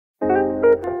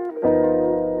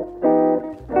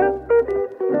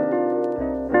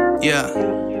Yeah,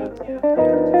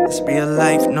 it's real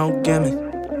life, no gimmick.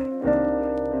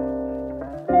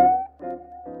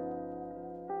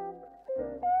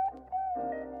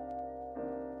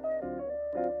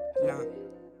 Yeah.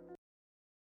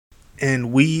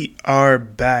 And we are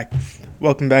back.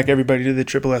 Welcome back, everybody, to the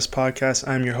Triple S Podcast.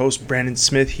 I'm your host, Brandon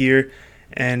Smith here.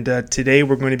 And today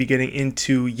we're going to be getting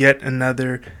into yet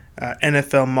another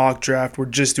NFL mock draft. We're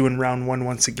just doing round one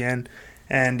once again.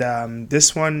 And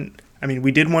this one,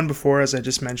 we did one before, as I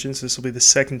just mentioned, so this will be the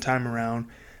second time around.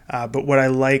 But what I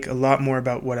like a lot more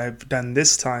about what I've done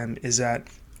this time is that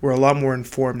we're a lot more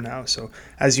informed now. So,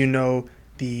 as you know,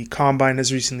 the Combine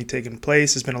has recently taken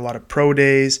place. There's been a lot of pro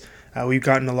days. We've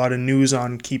gotten a lot of news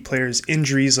on key players'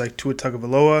 injuries like Tua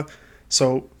Tagovailoa.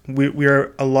 So we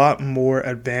are a lot more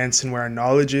advanced in where our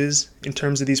knowledge is in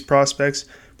terms of these prospects.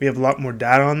 We have a lot more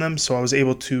data on them. So I was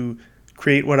able to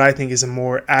create what I think is a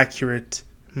more accurate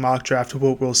mock draft of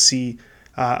what we'll see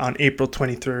on April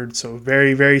 23rd. So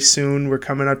very, very soon. We're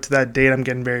coming up to that date. I'm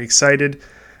getting very excited.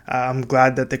 I'm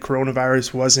glad that the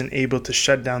coronavirus wasn't able to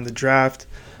shut down the draft.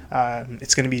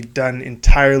 It's going to be done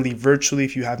entirely virtually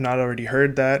if you have not already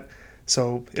heard that.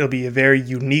 So it'll be a very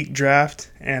unique draft,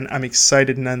 and I'm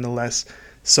excited nonetheless.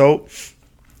 So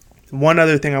one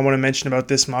other thing I want to mention about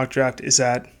this mock draft is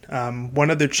that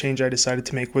one other change I decided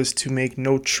to make was to make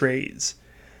no trades.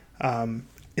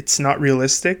 It's not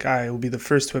realistic. I will be the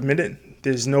first to admit it.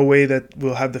 There's no way that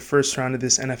we'll have the first round of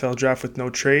this NFL draft with no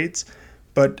trades.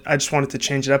 But I just wanted to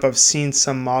change it up. I've seen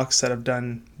some mocks that have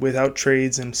done without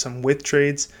trades and some with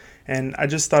trades. And I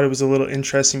just thought it was a little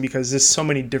interesting because there's so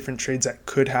many different trades that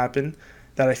could happen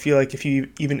that I feel like if you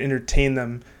even entertain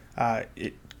them,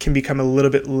 it can become a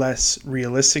little bit less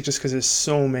realistic just because there's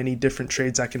so many different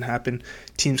trades that can happen.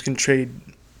 Teams can trade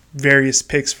various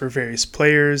picks for various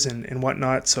players and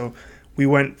whatnot. So we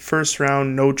went first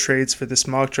round, no trades for this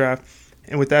mock draft.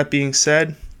 And with that being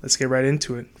said, let's get right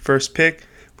into it. First pick,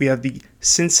 we have the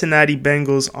Cincinnati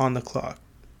Bengals on the clock.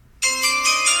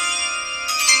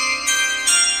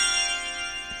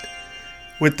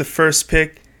 With the first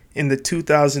pick in the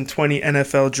 2020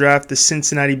 NFL Draft, the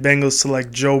Cincinnati Bengals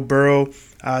select Joe Burrow.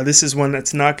 This is one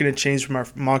that's not going to change from our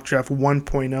mock draft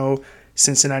 1.0.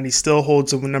 Cincinnati still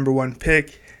holds the number one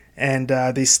pick, and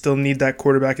they still need that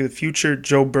quarterback of the future.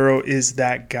 Joe Burrow is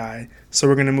that guy. So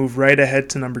we're going to move right ahead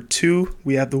to number 2.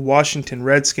 We have the Washington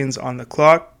Redskins on the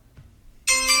clock.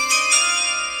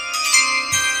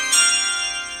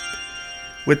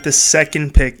 With the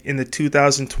second pick in the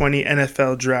 2020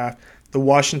 NFL Draft, the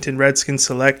Washington Redskins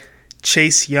select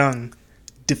Chase Young,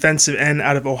 defensive end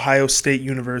out of Ohio State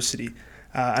University.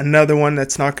 Another one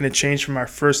that's not going to change from our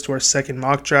first to our second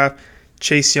mock draft.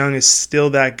 Chase Young is still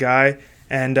that guy.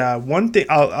 And one thing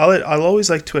I'll always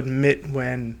like to admit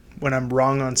when I'm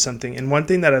wrong on something. And one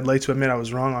thing that I'd like to admit I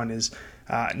was wrong on is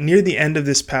near the end of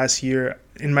this past year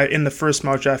in the first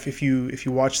mock draft. If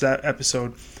you watch that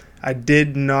episode, I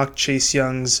did knock Chase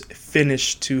Young's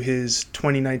finish to his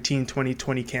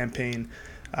 2019-2020 campaign,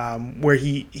 where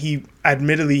he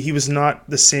admittedly he was not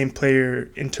the same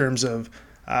player in terms of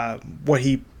what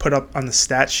he put up on the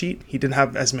stat sheet. He didn't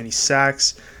have as many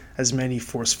sacks, as many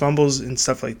forced fumbles and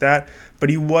stuff like that, but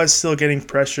he was still getting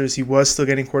pressures. He was still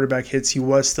getting quarterback hits. He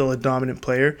was still a dominant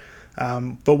player.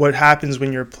 But what happens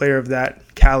when you're a player of that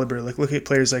caliber, like look at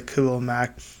players like Khalil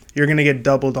Mack, you're going to get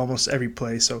doubled almost every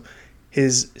play. So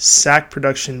his sack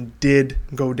production did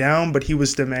go down, but he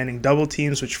was demanding double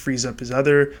teams, which frees up his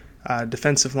other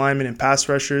defensive linemen and pass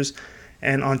rushers.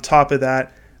 And on top of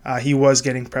that, he was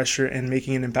getting pressure and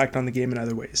making an impact on the game in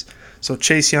other ways. So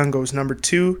Chase Young goes number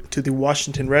 2 to the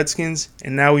Washington Redskins.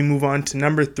 And now we move on to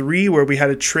number 3, where we had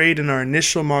a trade in our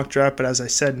initial mock draft, but as I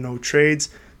said, no trades.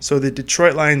 So the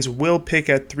Detroit Lions will pick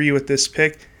at 3 with this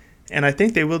pick. And I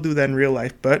think they will do that in real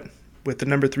life, but with the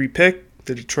number 3 pick,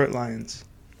 the Detroit Lions.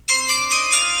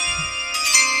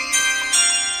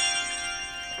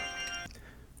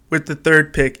 With the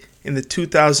third pick in the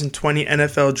 2020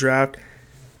 NFL Draft,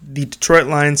 the Detroit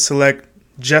Lions select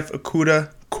Jeff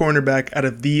Okudah, cornerback out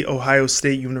of The Ohio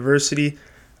State University.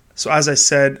 So as I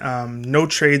said, no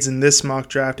trades in this mock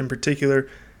draft in particular.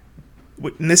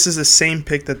 And this is the same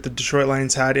pick that the Detroit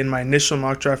Lions had in my initial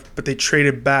mock draft, but they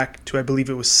traded back to, I believe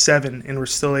it was 7, and were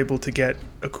still able to get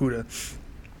Okudah.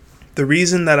 The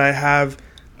reason that I have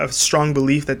a strong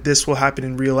belief that this will happen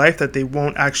in real life, that they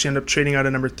won't actually end up trading out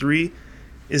of number 3,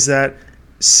 is that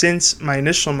since my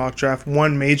initial mock draft,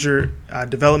 one major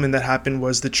development that happened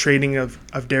was the trading of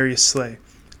Darius Slay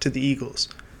to the Eagles.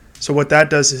 So what that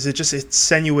does is it just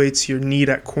accentuates your need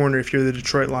at corner if you're the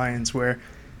Detroit Lions, where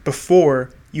before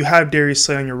you have Darius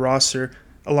Slay on your roster,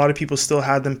 a lot of people still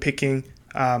had them picking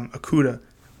Okudah.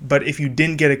 But if you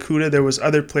didn't get Okudah, there was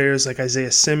other players like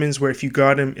Isaiah Simmons where if you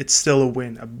got him, it's still a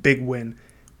win, a big win.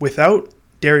 Without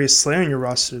Darius Slay on your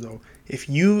roster, though, if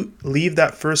you leave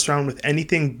that first round with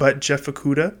anything but Jeff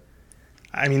Okudah,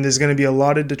 I mean, there's going to be a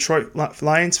lot of Detroit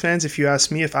Lions fans. If you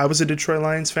ask me, if I was a Detroit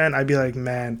Lions fan, I'd be like,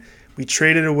 man, we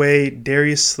traded away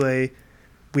Darius Slay.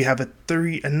 We have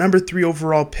a number 3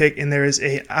 overall pick, and there is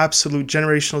a absolute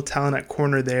generational talent at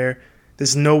corner there.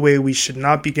 There's no way we should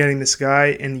not be getting this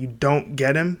guy, and you don't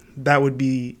get him. That would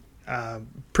be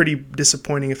pretty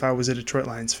disappointing if I was a Detroit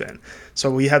Lions fan. So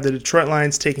we have the Detroit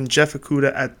Lions taking Jeff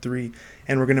Okudah at 3,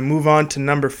 and we're going to move on to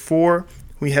number 4.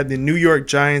 We have the New York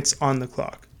Giants on the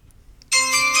clock.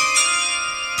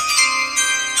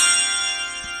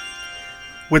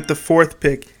 With the 4th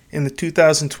pick in the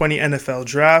 2020 NFL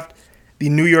Draft, the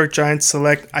New York Giants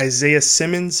select Isaiah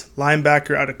Simmons,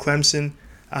 linebacker out of Clemson.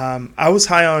 I was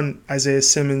high on Isaiah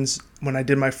Simmons when I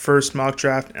did my first mock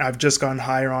draft. I've just gotten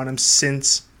higher on him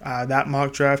since that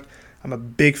mock draft. I'm a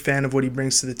big fan of what he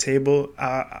brings to the table.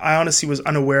 I honestly was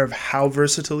unaware of how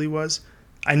versatile he was.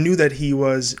 I knew that he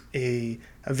was a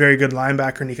very good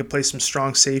linebacker and he could play some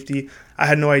strong safety. I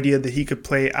had no idea that he could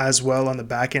play as well on the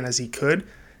back end as he could.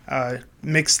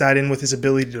 Mix that in with his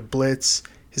ability to blitz,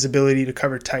 his ability to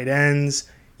cover tight ends,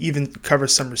 even cover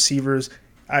some receivers.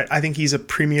 I think he's a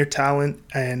premier talent,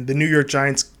 and the New York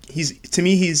Giants,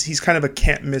 he's kind of a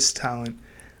can't miss talent.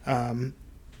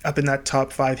 Up in that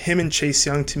top 5, him and Chase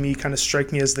Young to me kind of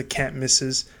strike me as the can't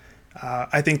misses.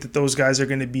 I think that those guys are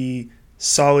going to be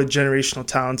solid generational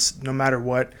talents no matter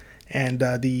what. And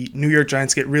the New York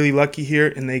Giants get really lucky here,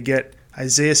 and they get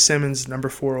Isaiah Simmons, number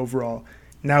 4 overall.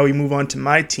 Now we move on to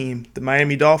my team, the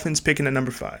Miami Dolphins, picking at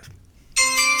number 5.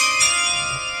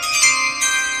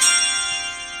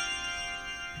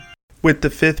 With the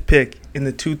 5th pick in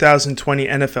the 2020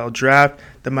 NFL Draft,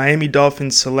 the Miami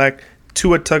Dolphins select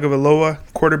Tua Tagovailoa,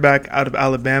 quarterback out of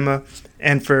Alabama.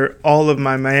 And for all of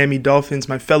my Miami Dolphins,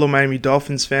 my fellow Miami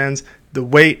Dolphins fans, the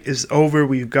wait is over.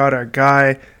 We've got our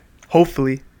guy,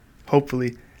 hopefully.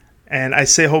 And I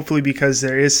say hopefully because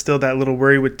there is still that little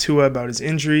worry with Tua about his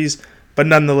injuries. But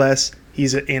nonetheless,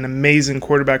 he's an amazing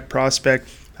quarterback prospect.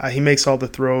 He makes all the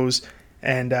throws.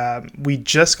 And we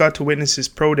just got to witness his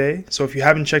pro day. So if you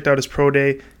haven't checked out his pro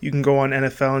day, you can go on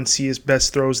NFL and see his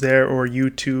best throws there, or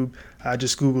YouTube.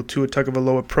 Just Google Tua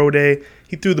Tagovailoa pro day.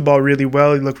 He threw the ball really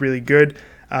well. He looked really good.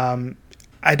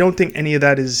 I don't think any of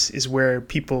that is where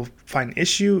people find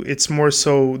issue. It's more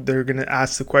so they're going to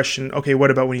ask the question, okay,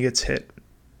 what about when he gets hit?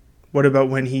 What about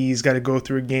when he's got to go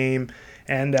through a game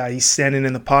and he's standing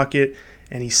in the pocket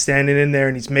and he's standing in there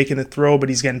and he's making the throw, but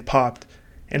he's getting popped?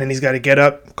 And then he's got to get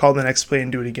up, call the next play, and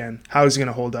do it again. How is he going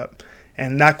to hold up?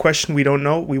 And that question we don't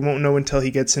know. We won't know until he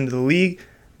gets into the league.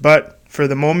 But for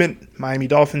the moment, Miami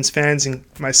Dolphins fans, and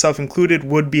myself included,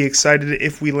 would be excited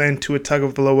if we land Tua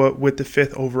Tagovailoa with the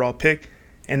 5th overall pick.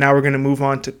 And now we're going to move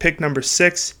on to pick number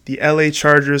 6. The LA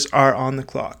Chargers are on the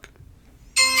clock.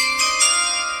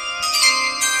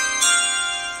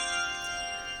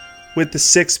 With the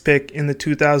 6th pick in the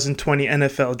 2020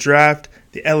 NFL Draft,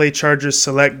 the LA Chargers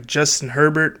select Justin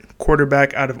Herbert,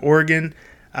 quarterback out of Oregon.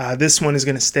 This one is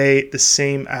going to stay the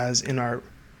same as in our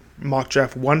mock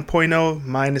draft 1.0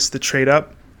 minus the trade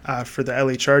up for the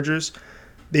LA Chargers.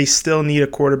 They still need a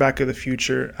quarterback of the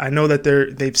future. I know that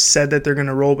they've said that they're going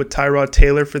to roll with Tyrod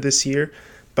Taylor for this year,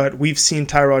 but we've seen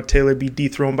Tyrod Taylor be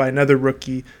dethroned by another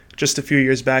rookie just a few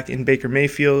years back in Baker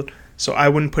Mayfield. So I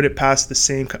wouldn't put it past the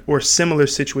same or similar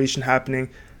situation happening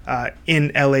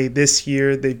in LA this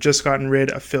year. They've just gotten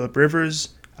rid of Phillip Rivers.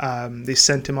 They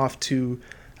sent him off to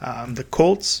the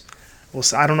Colts.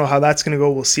 I don't know how that's going to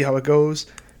go. We'll see how it goes.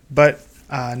 But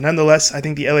nonetheless, I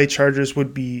think the LA Chargers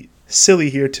would be silly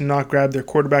here to not grab their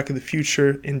quarterback of the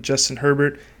future in Justin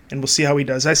Herbert, and we'll see how he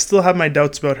does. I still have my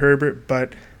doubts about Herbert,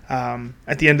 but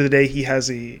at the end of the day, he has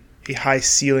a high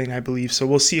ceiling, I believe. So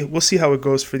we'll see how it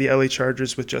goes for the LA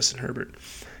Chargers with Justin Herbert.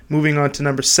 Moving on to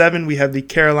number 7, we have the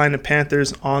Carolina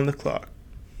Panthers on the clock.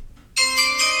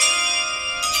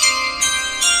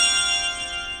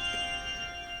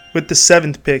 With the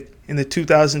 7th pick in the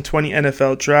 2020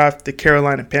 NFL Draft, the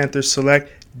Carolina Panthers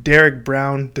select Derrick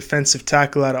Brown, defensive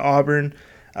tackle out of Auburn.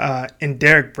 And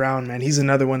Derrick Brown, man, he's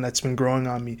another one that's been growing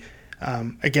on me.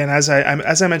 Again, as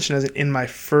I mentioned in my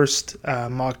first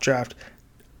mock draft,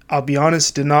 I'll be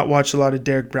honest, did not watch a lot of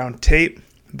Derrick Brown tape,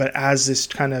 but as this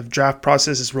kind of draft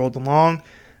process has rolled along,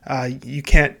 you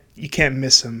can't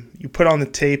miss him. You put on the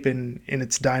tape and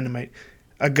it's dynamite.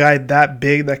 A guy that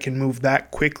big that can move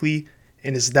that quickly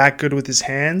and is that good with his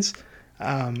hands,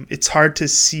 it's hard to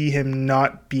see him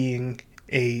not being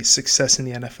a success in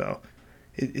the NFL.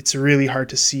 It's really hard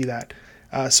to see that.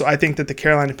 So I think that the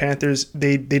Carolina Panthers,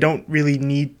 they don't really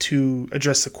need to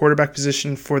address the quarterback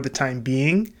position for the time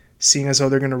being, seeing as though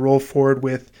they're going to roll forward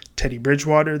with Teddy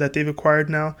Bridgewater that they've acquired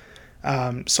now.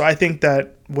 So I think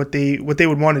that what they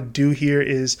would want to do here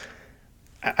is,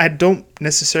 I don't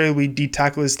necessarily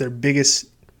D-tackle as their biggest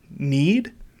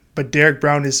need, but Derek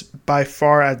Brown is by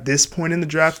far at this point in the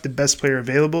draft the best player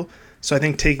available. So I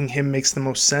think taking him makes the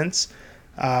most sense.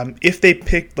 If they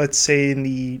picked, let's say, in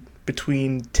the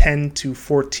between 10 to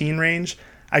 14 range,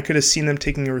 I could have seen them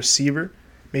taking a receiver,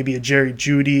 maybe a Jerry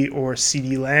Jeudy or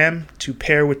CeeDee Lamb to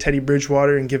pair with Teddy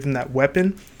Bridgewater and give him that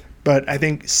weapon. But I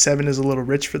think 7 is a little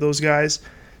rich for those guys.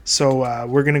 So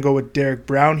we're going to go with Derek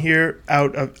Brown here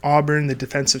out of Auburn, the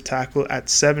defensive tackle, at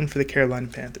 7 for the Carolina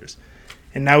Panthers.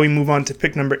 And now we move on to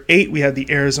pick number 8. We have the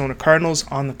Arizona Cardinals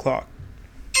on the clock.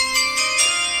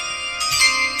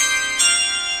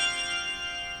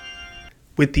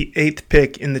 With the 8th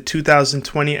pick in the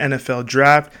 2020 NFL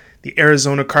Draft, the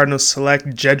Arizona Cardinals select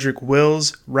Jedrick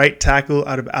Wills, right tackle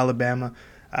out of Alabama.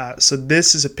 So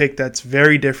this is a pick that's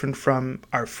very different from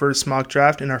our first mock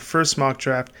draft. In our first mock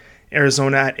draft,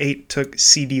 Arizona at 8 took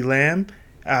CeeDee Lamb,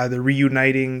 the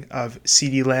reuniting of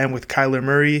CeeDee Lamb with Kyler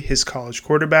Murray, his college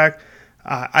quarterback.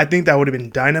 I think that would have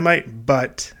been dynamite,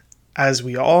 but as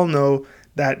we all know,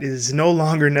 that is no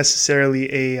longer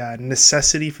necessarily a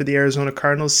necessity for the Arizona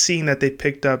Cardinals, seeing that they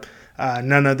picked up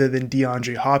none other than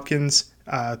DeAndre Hopkins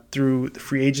through the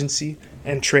free agency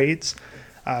and trades.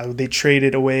 They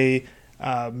traded away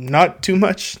not too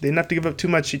much. They didn't have to give up too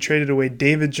much. They traded away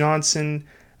David Johnson,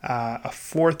 a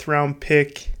 4th-round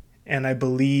pick, and I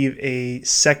believe a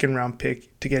 2nd-round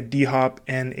pick to get D-Hop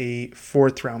and a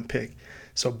 4th-round pick.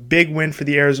 So big win for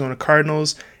the Arizona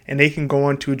Cardinals, and they can go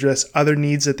on to address other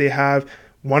needs that they have,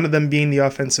 one of them being the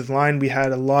offensive line. We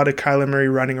had a lot of Kyler Murray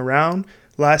running around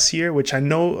last year, which I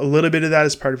know a little bit of that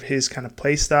is part of his kind of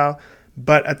play style,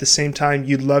 but at the same time,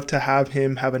 you'd love to have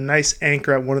him have a nice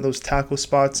anchor at one of those tackle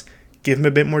spots, give him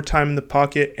a bit more time in the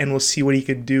pocket, and we'll see what he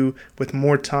could do with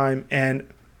more time and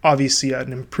obviously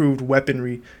an improved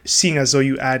weaponry, seeing as though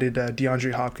you added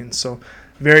DeAndre Hopkins. So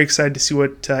very excited to see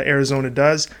what Arizona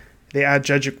does. They add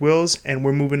Jedrick Wills, and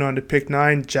we're moving on to pick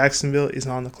 9. Jacksonville is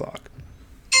on the clock.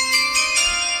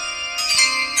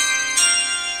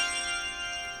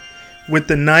 With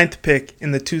the 9th pick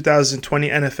in the 2020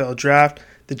 NFL Draft,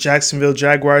 the Jacksonville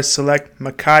Jaguars select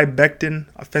Mekhi Becton,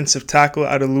 offensive tackle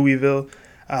out of Louisville.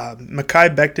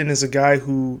 Mekhi Becton is a guy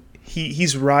who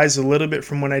he's rise a little bit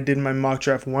from when I did my mock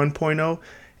draft 1.0,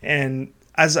 and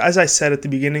as I said at the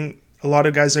beginning, a lot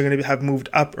of guys are going to have moved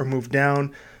up or moved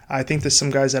down. I think there's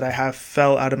some guys that I have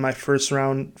fell out of my first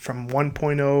round from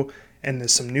 1.0, and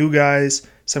there's some new guys.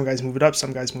 Some guys moved up,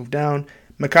 some guys moved down.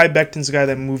 Mekhi Becton's a guy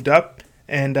that moved up,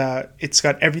 and it's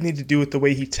got everything to do with the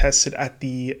way he tested at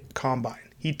the combine.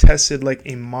 He tested like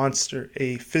a monster,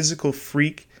 a physical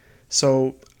freak.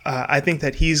 So I think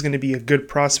that he's going to be a good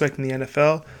prospect in the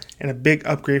NFL and a big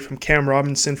upgrade from Cam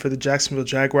Robinson for the Jacksonville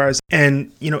Jaguars.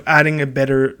 And, adding a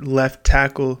better left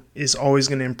tackle is always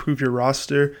going to improve your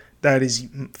roster. That is,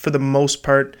 for the most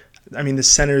part, the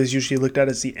center is usually looked at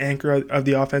as the anchor of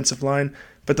the offensive line,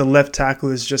 but the left tackle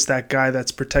is just that guy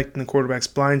that's protecting the quarterback's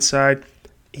blind side.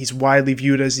 He's widely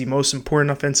viewed as the most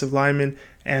important offensive lineman,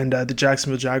 and the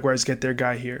Jacksonville Jaguars get their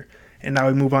guy here. And now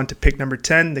we move on to pick number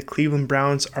 10. The Cleveland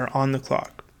Browns are on the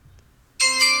clock.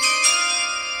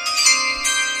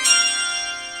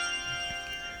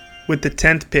 With the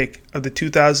 10th pick of the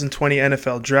 2020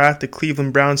 NFL Draft, the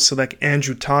Cleveland Browns select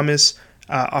Andrew Thomas,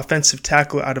 offensive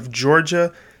tackle out of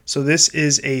Georgia. So this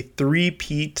is a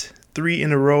 3-peat,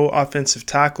 3-in-a-row offensive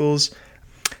tackles.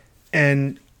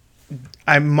 And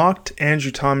I mocked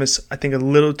Andrew Thomas, I think, a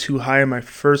little too high in my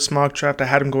first mock draft. I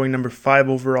had him going number 5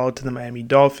 overall to the Miami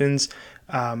Dolphins.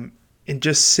 And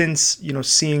just since,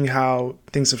 seeing how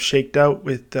things have shaked out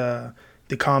with the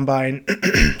combine,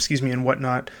 and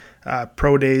whatnot,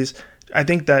 pro days, I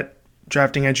think that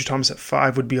drafting Andrew Thomas at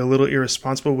 5 would be a little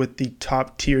irresponsible with the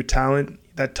top tier talent,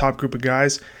 that top group of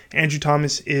guys. Andrew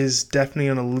Thomas is definitely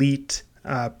an elite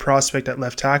prospect at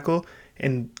left tackle,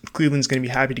 and Cleveland's going to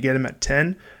be happy to get him at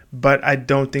 10, but I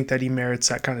don't think that he merits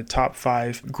that kind of top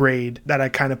 5 grade that I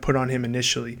kind of put on him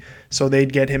initially. So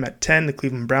they'd get him at 10, the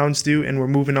Cleveland Browns do, and we're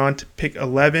moving on to pick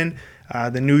 11.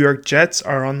 The New York Jets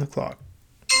are on the clock.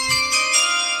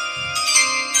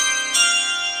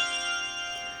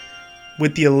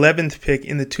 With the 11th pick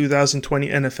in the 2020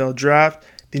 NFL Draft,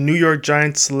 the New York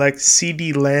Giants select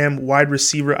CeeDee Lamb, wide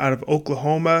receiver out of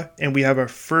Oklahoma, and we have our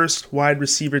first wide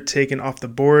receiver taken off the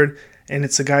board, and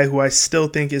it's a guy who I still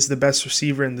think is the best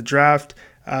receiver in the draft,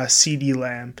 CeeDee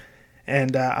Lamb.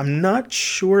 And I'm not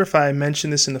sure if I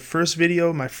mentioned this in the first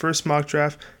video, my first mock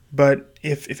draft, But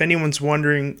if anyone's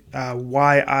wondering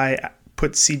why I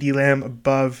put CeeDee Lamb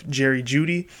above Jerry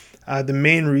Jeudy, the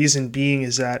main reason being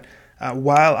is that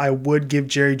while I would give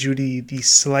Jerry Jeudy the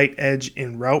slight edge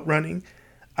in route running,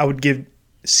 I would give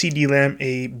CeeDee Lamb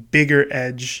a bigger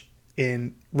edge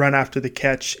in run after the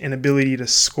catch and ability to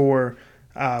score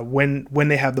when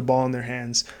they have the ball in their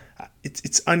hands.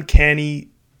 It's uncanny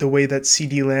the way that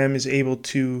CeeDee Lamb is able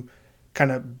to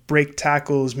kind of break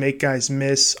tackles, make guys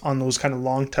miss on those kind of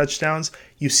long touchdowns.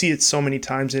 You see it so many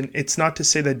times, and it's not to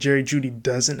say that Jerry Jeudy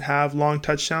doesn't have long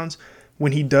touchdowns.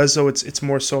 When he does, though, it's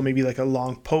more so maybe like a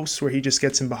long post where he just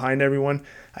gets in behind everyone.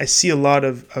 I see a lot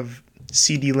of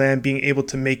CeeDee Lamb being able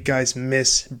to make guys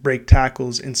miss, break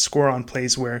tackles, and score on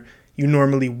plays where you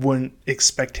normally wouldn't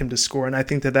expect him to score. And I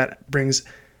think that brings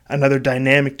another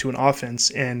dynamic to an offense,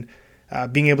 and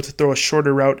being able to throw a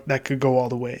shorter route that could go all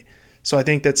the way. So I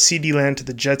think that CeeDee Lamb to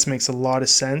the Jets makes a lot of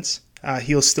sense.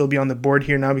 He'll still be on the board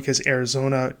here now because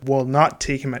Arizona will not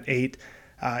take him at 8.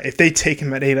 If they take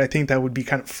him at 8, I think that would be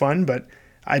kind of fun, but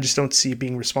I just don't see it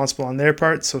being responsible on their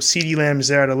part. So CeeDee Lamb is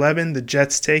there at 11. The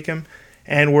Jets take him.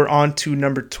 And we're on to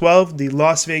number 12, the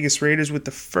Las Vegas Raiders, with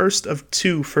the first of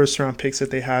 2 first-round picks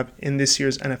that they have in this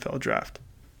year's NFL draft.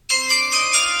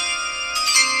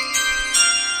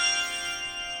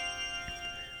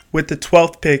 With the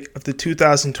 12th pick of the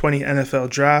 2020 NFL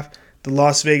Draft, the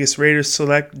Las Vegas Raiders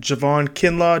select Javon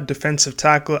Kinlaw, defensive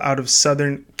tackle out of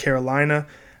Southern Carolina.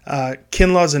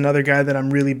 Kinlaw is another guy that I'm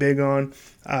really big on.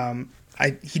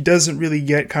 He doesn't really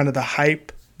get kind of the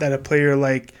hype that a player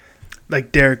like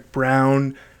Derek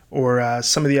Brown or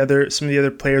some of the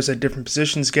other players at different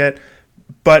positions get,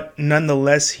 but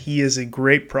nonetheless, he is a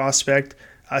great prospect.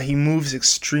 He moves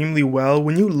extremely well.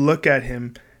 When you look at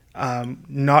him,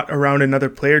 not around another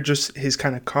player, just his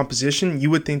kind of composition,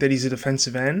 you would think that he's a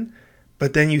defensive end,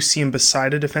 but then you see him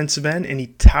beside a defensive end and he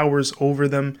towers over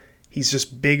them. He's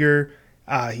just bigger,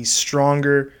 he's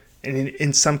stronger, and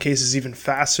in some cases even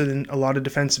faster than a lot of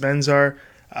defensive ends are.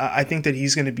 I think that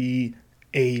he's going to be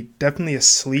definitely a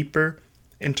sleeper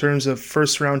in terms of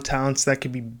first round talents that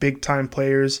could be big time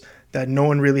players that no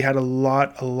one really had a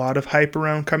lot of hype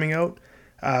around coming out.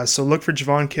 So look for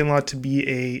Javon Kinlaw to be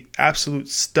a absolute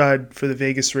stud for the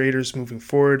Vegas Raiders moving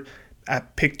forward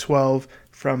at pick 12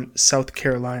 from South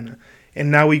Carolina. And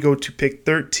now we go to pick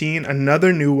 13,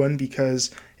 another new one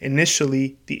because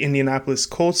initially the Indianapolis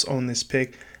Colts owned this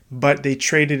pick, but they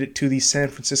traded it to the San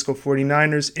Francisco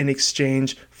 49ers in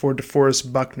exchange for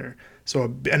DeForest Buckner.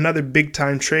 So another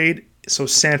big-time trade. So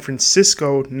San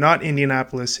Francisco, not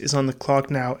Indianapolis, is on the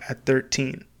clock now at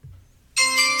 13.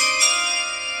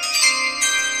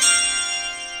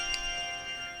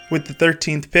 With the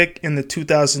 13th pick in the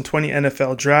 2020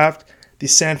 NFL Draft, the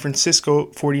San Francisco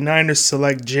 49ers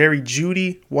select Jerry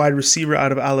Jeudy, wide receiver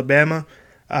out of Alabama.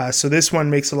 So this one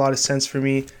makes a lot of sense for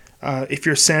me. If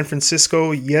you're San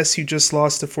Francisco, yes, you just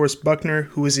lost DeForest Buckner,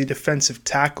 who is a defensive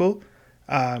tackle.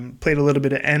 Played a little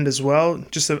bit of end as well,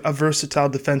 just a versatile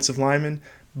defensive lineman.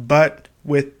 But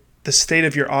with the state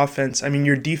of your offense, I mean,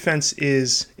 your defense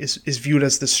is viewed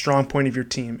as the strong point of your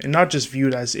team, and not just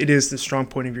viewed as, it is the strong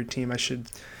point of your team.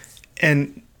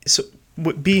 And so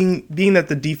being that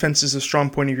the defense is a strong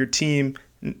point of your team,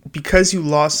 because you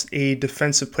lost a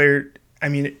defensive player, I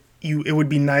mean, it would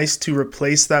be nice to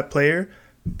replace that player.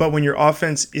 But when your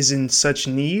offense is in such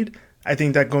need, I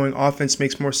think that going offense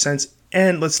makes more sense.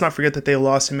 And let's not forget that they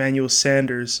lost Emmanuel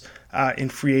Sanders in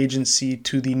free agency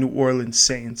to the New Orleans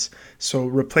Saints. So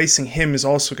replacing him is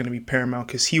also going to be paramount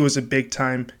because he was a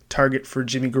big-time target for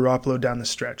Jimmy Garoppolo down the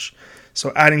stretch.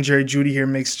 So adding Jerry Jeudy here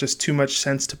makes just too much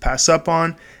sense to pass up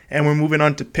on. And we're moving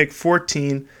on to pick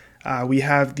 14. We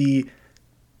have the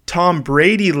Tom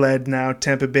Brady-led now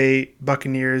Tampa Bay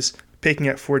Buccaneers picking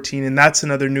at 14, and that's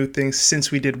another new thing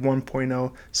since we did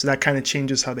 1.0, so that kind of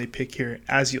changes how they pick here,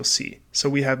 as you'll see. So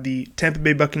we have the Tampa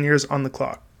Bay Buccaneers on the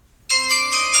clock.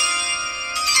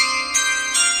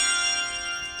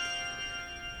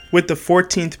 With the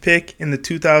 14th pick in the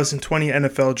 2020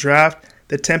 NFL Draft,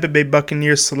 the Tampa Bay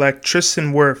Buccaneers select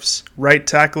Tristan Wirfs, right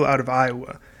tackle out of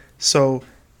Iowa. So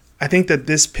I think that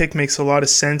this pick makes a lot of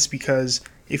sense because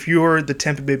if you're the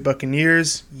Tampa Bay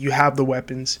Buccaneers, you have the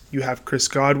weapons. You have Chris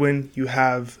Godwin. You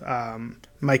have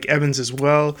Mike Evans as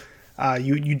well.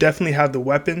 You definitely have the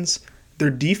weapons. Their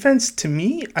defense, to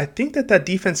me, I think that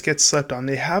defense gets slept on.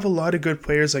 They have a lot of good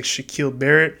players like Shaquille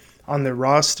Barrett on their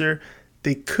roster.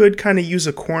 They could kind of use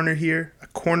a corner here. A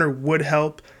corner would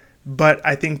help. But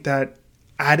I think that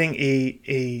adding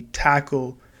a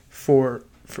tackle for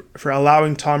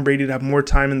allowing Tom Brady to have more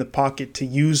time in the pocket to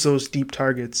use those deep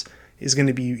targets is going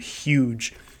to be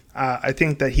huge. I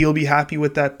think that he'll be happy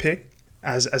with that pick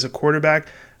as a quarterback.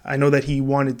 I know that he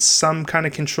wanted some kind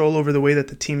of control over the way that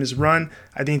the team is run.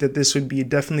 I think that this would be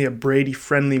definitely a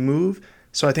Brady-friendly move.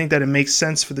 So I think that it makes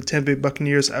sense for the Tampa Bay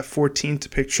Buccaneers at 14 to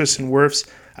pick Tristan Wirfs,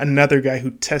 another guy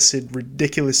who tested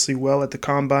ridiculously well at the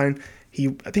Combine.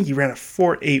 I think he ran a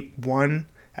 4.81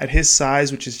 at his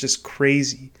size, which is just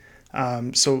crazy.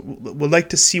 So we'd like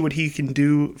to see what he can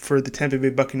do for the Tampa Bay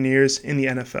Buccaneers in the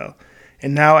NFL.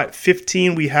 And now at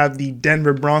 15, we have the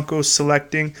Denver Broncos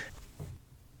selecting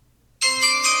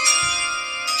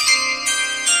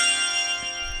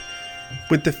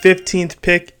with the 15th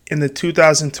pick in the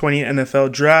 2020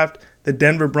 NFL Draft. The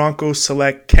Denver Broncos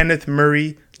select Kenneth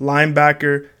Murray,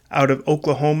 linebacker out of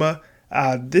Oklahoma.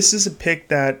 This is a pick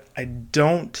that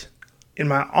in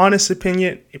my honest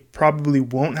opinion, it probably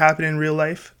won't happen in real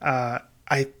life.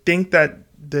 I think that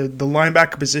the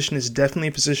linebacker position is definitely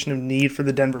a position of need for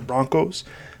the Denver Broncos.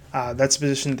 That's a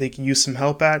position that they can use some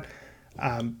help at.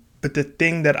 But the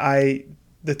thing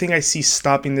I see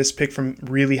stopping this pick from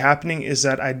really happening is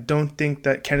that I don't think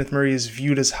that Kenneth Murray is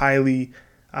viewed as highly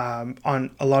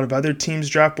on a lot of other teams'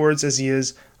 draft boards as he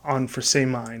is on, for say,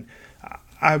 mine.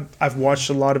 I've watched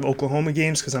a lot of Oklahoma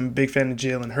games because I'm a big fan of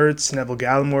Jalen Hurts. Neville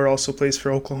Gallimore also plays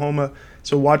for Oklahoma.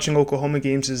 So watching Oklahoma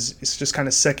games is just kind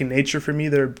of second nature for me.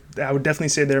 I would definitely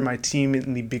say they're my team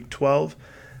in the Big 12.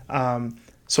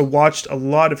 So watched a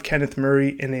lot of Kenneth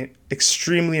Murray and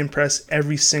extremely impressed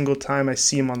every single time I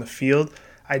see him on the field.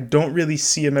 I don't really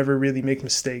see him ever really make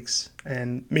mistakes.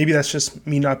 And maybe that's just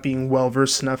me not being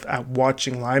well-versed enough at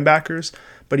watching linebackers,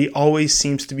 but he always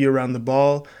seems to be around the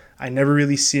ball. I never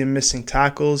really see him missing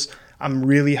tackles. I'm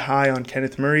really high on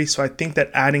Kenneth Murray, so I think that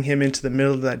adding him into the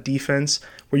middle of that defense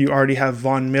where you already have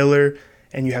Von Miller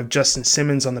and you have Justin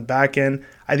Simmons on the back end,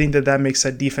 I think that makes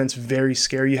that defense very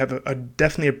scary. You have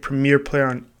definitely a premier player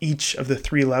on each of the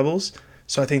three levels,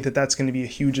 so I think that that's going to be a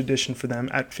huge addition for them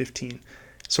at 15.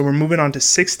 So we're moving on to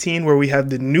 16 where we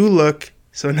have the new look.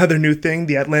 So another new thing,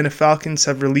 the Atlanta Falcons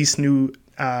have released new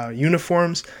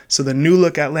uniforms. So the new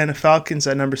look Atlanta Falcons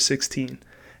at number 16.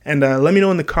 And let me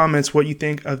know in the comments what you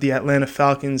think of the Atlanta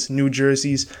Falcons new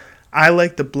jerseys. I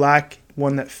like the black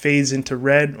one that fades into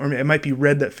red, or it might be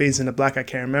red that fades into black. I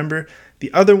can't remember.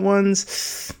 The other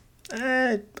ones,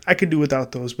 I could do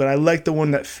without those, but I like the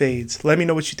one that fades. Let me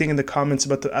know what you think in the comments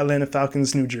about the Atlanta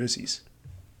Falcons new jerseys.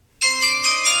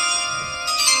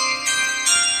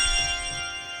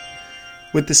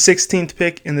 With the 16th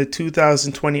pick in the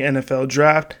 2020 NFL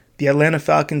Draft, the Atlanta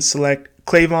Falcons select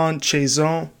Clavon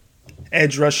Chaisson,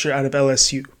 edge rusher out of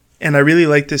LSU. And I really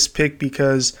like this pick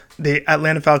because the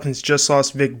Atlanta Falcons just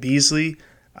lost Vic Beasley.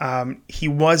 He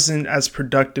wasn't as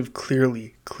productive,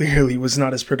 clearly was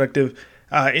not as productive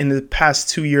in the past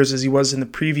 2 years as he was in the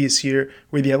previous year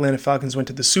where the Atlanta Falcons went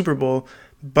to the Super Bowl.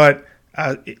 But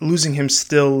losing him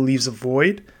still leaves a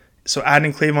void. So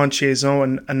adding Clavon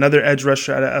Chaisson, another edge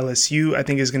rusher out of LSU, I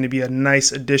think is going to be a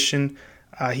nice addition.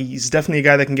 He's definitely a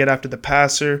guy that can get after the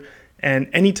passer. And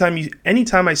anytime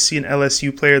I see an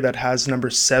LSU player that has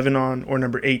number 7 on or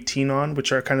number 18 on,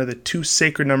 which are kind of the two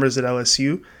sacred numbers at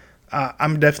LSU,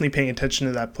 I'm definitely paying attention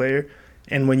to that player.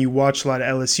 And when you watch a lot of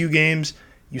LSU games,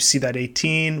 you see that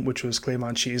 18, which was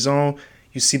Clavon Chaisson.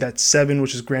 You see that 7,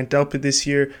 which is Grant Delpit this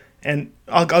year. And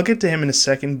I'll get to him in a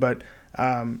second, but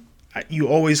you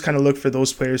always kind of look for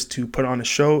those players to put on a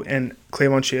show, and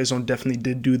Clavon Chaisson definitely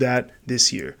did do that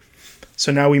this year.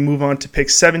 So now we move on to pick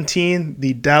 17.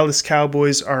 The Dallas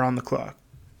Cowboys are on the clock.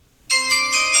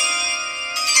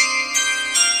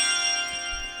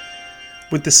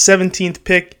 With the 17th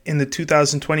pick in the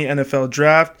 2020 NFL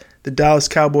Draft, the Dallas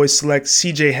Cowboys select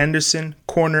C.J. Henderson,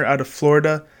 corner out of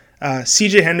Florida.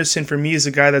 C.J. Henderson, for me, is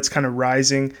a guy that's kind of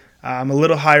rising. I'm a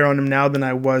little higher on him now than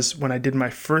I was when I did my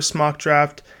first mock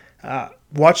draft.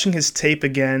 Watching his tape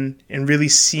again and really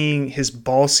seeing his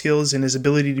ball skills and his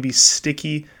ability to be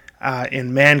sticky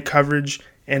in man coverage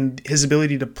and his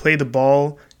ability to play the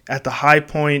ball at the high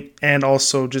point and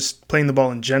also just playing the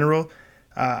ball in general.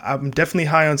 I'm definitely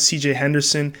high on C.J.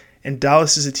 Henderson, and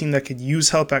Dallas is a team that could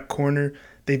use help at corner.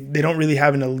 They don't really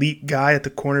have an elite guy at the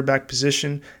cornerback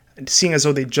position, seeing as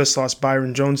though they just lost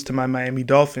Byron Jones to my Miami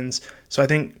Dolphins. So I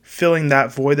think filling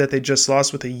that void that they just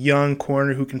lost with a young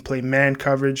corner who can play man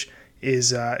coverage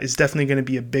is definitely going to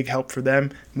be a big help for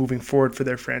them moving forward for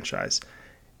their franchise.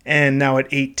 And now at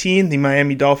 18, the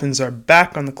Miami Dolphins are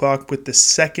back on the clock with the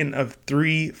second of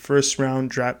 3 first-round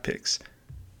draft picks.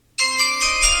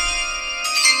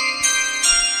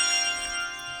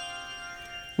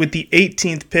 With the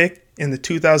 18th pick in the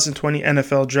 2020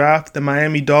 NFL Draft, the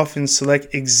Miami Dolphins select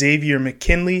Xavier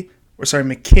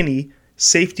McKinney,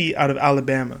 safety out of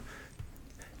Alabama.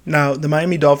 Now, the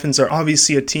Miami Dolphins are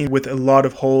obviously a team with a lot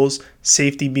of holes,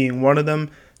 safety being one of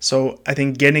them. So I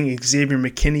think getting Xavier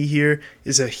McKinney here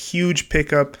is a huge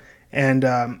pickup. And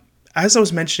as I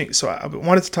was mentioning, so I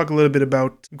wanted to talk a little bit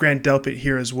about Grant Delpit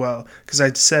here as well, because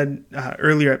I'd said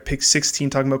earlier at pick 16,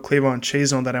 talking about Clavon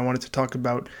Chaisson, that I wanted to talk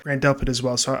about Grant Delpit as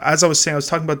well. So as I was saying, I was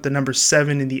talking about the number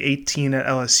 7 and the 18 at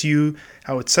LSU,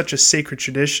 how it's such a sacred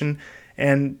tradition.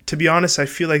 And to be honest, I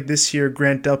feel like this year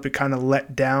Grant Delpit kind of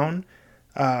let down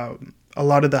a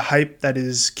lot of the hype that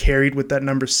is carried with that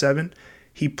number 7.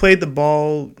 He played the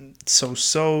ball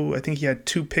so. I think he had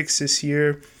 2 picks this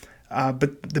year.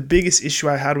 But the biggest issue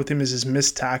I had with him is his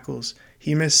missed tackles.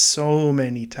 He missed so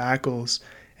many tackles.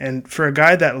 And for a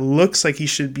guy that looks like he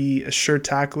should be a sure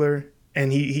tackler,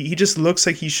 and he just looks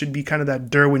like he should be kind of that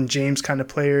Derwin James kind of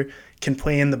player, can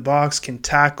play in the box, can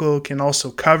tackle, can also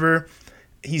cover.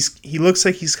 He looks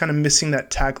like he's kind of missing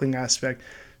that tackling aspect.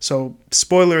 So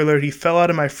spoiler alert, he fell out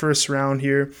of my first round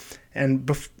here. And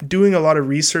doing a lot of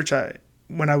research,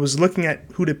 when I was looking at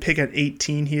who to pick at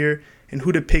 18 here, and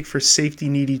who to pick for safety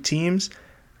needy teams,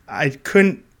 I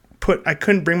couldn't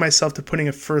bring myself to putting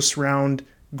a first round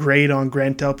grade on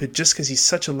Grant Delpit just because he's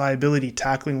such a liability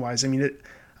tackling wise. I mean,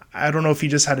 I don't know if he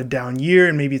just had a down year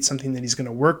and maybe it's something that he's going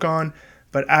to work on,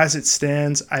 but as it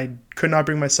stands, I could not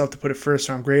bring myself to put a first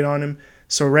round grade on him.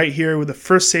 So right here with the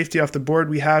first safety off the board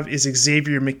we have is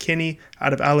Xavier McKinney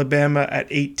out of Alabama at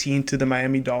 18 to the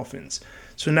Miami Dolphins.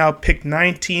 So now pick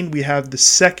 19, we have the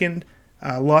second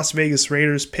Las Vegas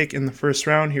Raiders pick in the first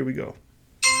round. Here we go.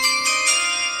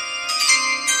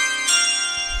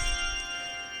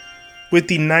 With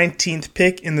the 19th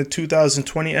pick in the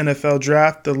 2020 NFL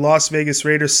Draft, the Las Vegas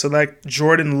Raiders select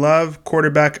Jordan Love,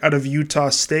 quarterback out of Utah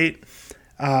State.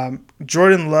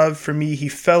 Jordan Love, for me, he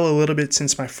fell a little bit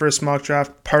since my first mock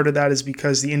draft. Part of that is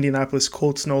because the Indianapolis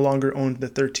Colts no longer owned the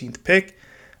 13th pick.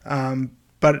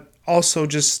 But also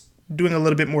just doing a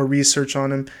little bit more research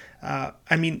on him.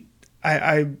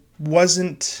 I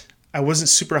wasn't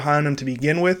super high on him to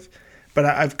begin with, but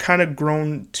I've kind of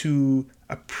grown to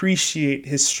appreciate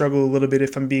his struggle a little bit,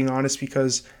 if I'm being honest,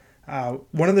 because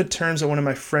one of the terms that one of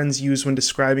my friends used when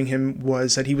describing him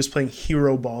was that he was playing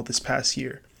hero ball this past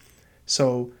year.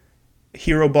 So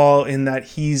hero ball in that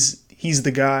he's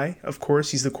the guy, of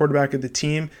course, he's the quarterback of the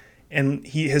team, and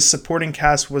his supporting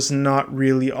cast was not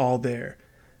really all there.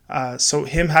 So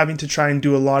him having to try and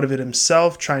do a lot of it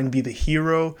himself, try and be the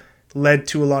hero, led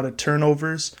to a lot of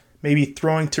turnovers, maybe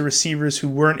throwing to receivers who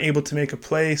weren't able to make a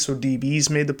play, so DBs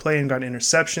made the play and got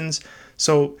interceptions.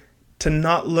 So to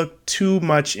not look too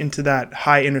much into that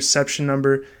high interception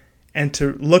number and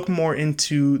to look more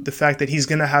into the fact that he's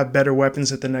going to have better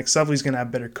weapons at the next level, he's going to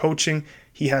have better coaching,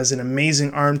 he has an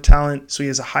amazing arm talent, so he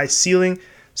has a high ceiling.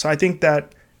 So I think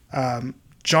that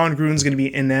John Gruden's going to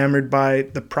be enamored by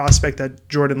the prospect that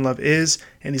Jordan Love is,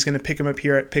 and he's going to pick him up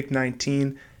here at pick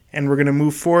 19. And we're going to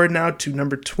move forward now to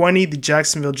number 20. The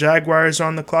Jacksonville Jaguars are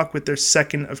on the clock with their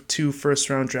second of 2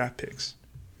 first-round draft picks.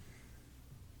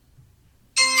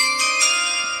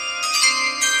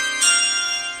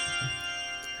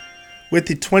 With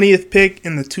the 20th pick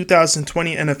in the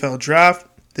 2020 NFL Draft,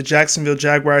 the Jacksonville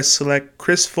Jaguars select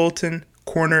Chris Fulton,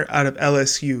 corner out of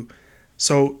LSU.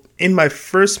 So in my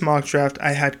first mock draft,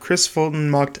 I had Chris Fulton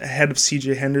mocked ahead of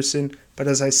CJ Henderson, but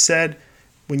as I said,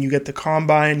 when you get the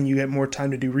combine and you get more time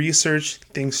to do research,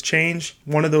 things change.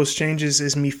 One of those changes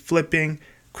is me flipping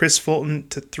Chris Fulton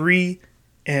to 3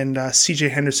 and CJ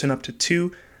Henderson up to 2.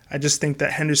 I just think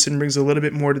that Henderson brings a little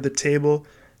bit more to the table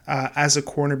as a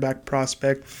cornerback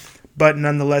prospect. But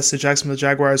nonetheless, the Jacksonville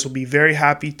Jaguars will be very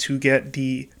happy to get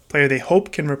the player they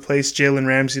hope can replace Jalen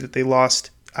Ramsey that they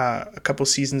lost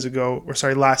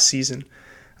last season.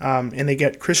 And they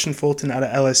get Christian Fulton out of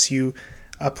LSU,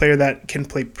 a player that can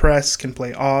play press, can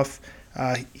play off.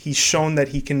 He's shown that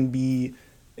he can be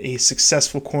a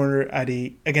successful corner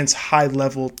against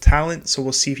high-level talent, so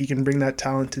we'll see if he can bring that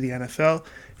talent to the NFL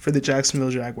for the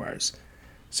Jacksonville Jaguars.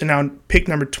 So now pick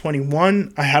number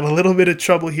 21. I had a little bit of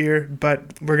trouble here,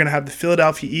 but we're going to have the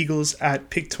Philadelphia Eagles at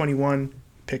pick 21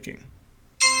 picking.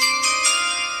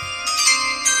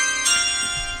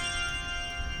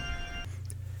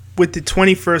 With the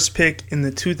 21st pick in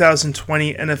the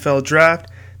 2020 NFL Draft,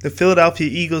 the Philadelphia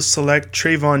Eagles select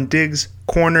Trayvon Diggs,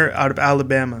 corner out of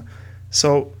Alabama.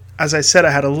 So, as I said,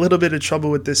 I had a little bit of trouble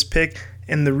with this pick,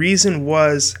 and the reason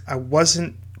was I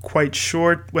wasn't quite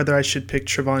sure whether I should pick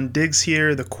Trayvon Diggs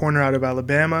here, the corner out of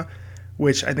Alabama,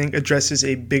 which I think addresses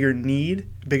a bigger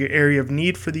area of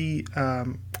need for the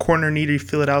corner-needy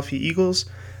Philadelphia Eagles.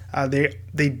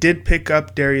 They did pick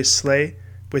up Darius Slay,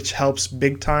 which helps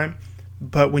big time.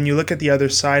 But when you look at the other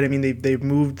side, I mean, they've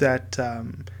moved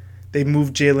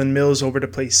Jalen Mills over to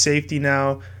play safety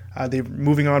now. They're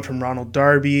moving on from Ronald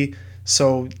Darby.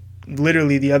 So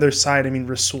literally the other side, I mean,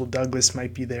 Rasul Douglas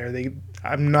might be there.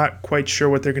 I'm not quite sure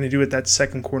what they're going to do at that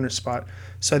second corner spot.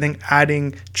 So I think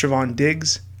adding Trevon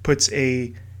Diggs puts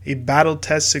a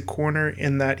battle-tested corner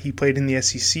in that he played in the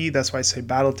SEC. That's why I say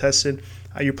battle-tested.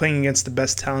 You're playing against the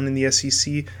best talent in the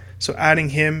SEC. So adding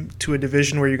him to a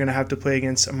division where you're going to have to play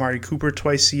against Amari Cooper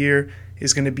twice a year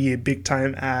is going to be a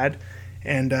big-time add.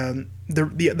 And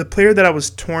the player that I was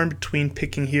torn between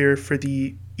picking here for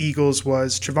the Eagles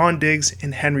was Trevon Diggs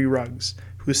and Henry Ruggs,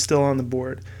 who's still on the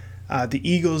board. The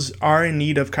Eagles are in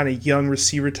need of kind of young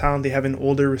receiver talent. They have an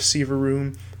older receiver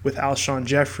room with Alshon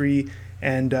Jeffrey,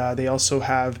 and they also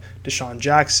have Deshaun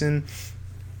Jackson.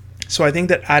 So I think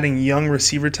that adding young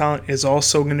receiver talent is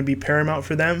also going to be paramount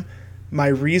for them. My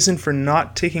reason for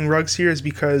not taking Ruggs here is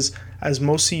because, as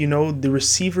most of you know, the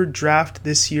receiver draft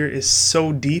this year is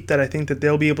so deep that I think that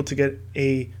they'll be able to get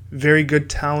a very good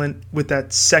talent with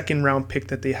that second round pick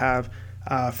that they have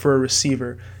for a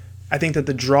receiver. I think that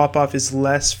the drop-off is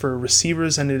less for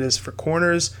receivers than it is for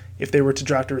corners. If they were to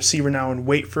draft a receiver now and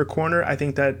wait for a corner, I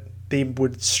think that they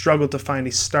would struggle to find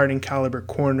a starting caliber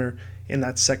corner in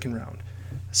that second round.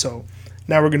 So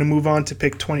now we're going to move on to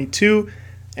pick 22,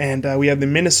 and we have the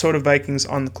Minnesota Vikings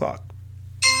on the clock.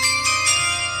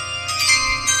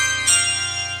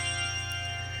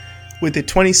 With the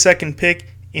 22nd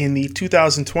pick in the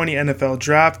 2020 NFL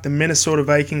Draft, the Minnesota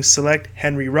Vikings select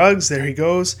Henry Ruggs. There he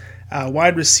goes.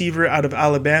 Wide receiver out of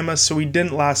Alabama, so he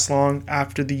didn't last long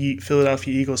after the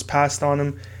Philadelphia Eagles passed on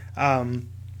him.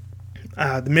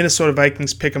 The Minnesota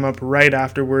Vikings pick him up right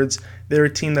afterwards. They're a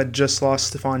team that just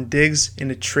lost Stephon Diggs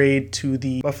in a trade to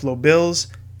the Buffalo Bills,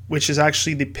 which is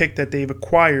actually the pick that they've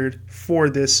acquired for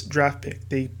this draft pick.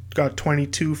 They got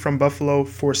 22 from Buffalo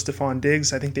for Stephon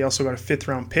Diggs. I think they also got a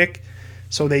 5th-round pick.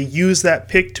 So they use that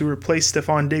pick to replace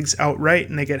Stephon Diggs outright,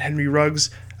 and they get Henry Ruggs,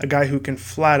 a guy who can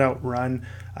flat-out run.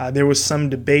 There was some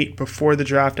debate before the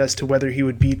draft as to whether he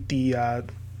would beat the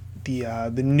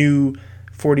new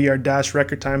 40-yard dash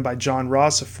record time by John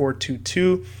Ross of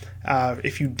 4.22.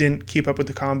 If you didn't keep up with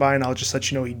the combine, I'll just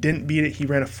let you know he didn't beat it. He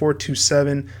ran a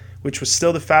 4.27, which was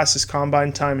still the fastest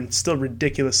combine time and still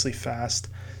ridiculously fast.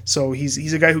 So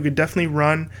he's a guy who could definitely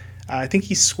run. I think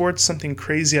he scored something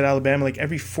crazy at Alabama. Like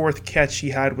every 4th catch he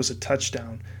had was a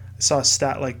touchdown. I saw a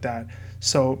stat like that.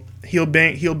 So he'll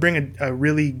bring a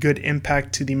really good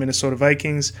impact to the Minnesota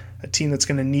Vikings, a team that's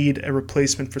going to need a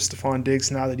replacement for Stephon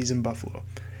Diggs now that he's in Buffalo.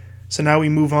 So now we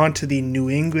move on to the New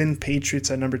England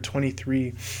Patriots at number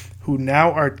 23, who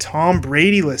now are Tom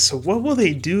Brady-less. So what will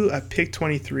they do at pick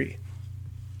 23?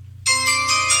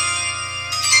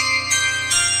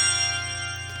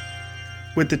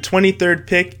 With the 23rd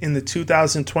pick in the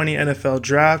 2020 NFL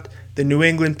Draft, the New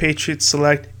England Patriots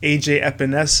select A.J.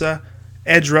 Epinesa,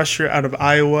 edge rusher out of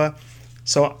Iowa.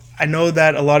 So I know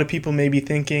that a lot of people may be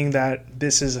thinking that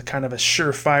this is a kind of a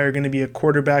surefire going to be a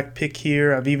quarterback pick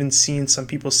here. I've even seen some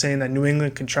people saying that New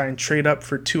England can try and trade up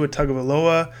for Tua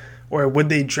Tagovailoa, or would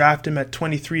they draft him at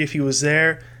 23 if he was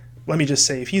there? Let me just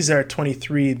say, if he's there at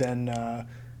 23, then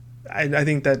I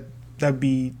think that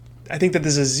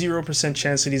there's a 0%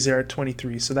 chance that he's there at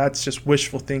 23. So that's just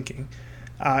wishful thinking.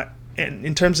 And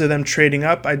in terms of them trading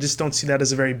up, I just don't see that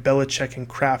as a very Belichick and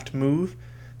Kraft move.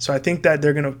 So I think that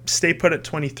they're going to stay put at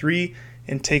 23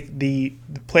 and take the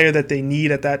player that they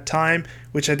need at that time,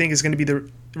 which I think is going to be the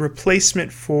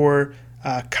replacement for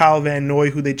Kyle Van Noy,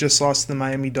 who they just lost to the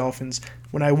Miami Dolphins.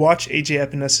 When I watch A.J.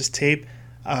 Epinesa's tape,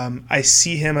 I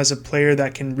see him as a player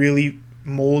that can really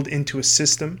mold into a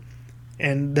system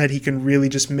and that he can really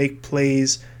just make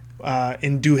plays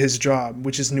and do his job,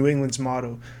 which is New England's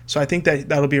motto. So I think that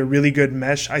that'll be a really good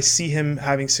mesh. I see him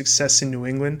having success in New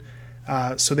England.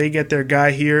 So they get their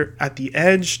guy here at the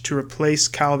edge to replace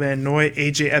Kyle Van Noy,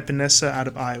 A.J. Epinesa out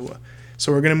of Iowa.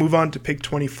 So we're going to move on to pick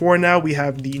 24 now. We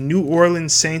have the New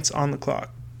Orleans Saints on the clock.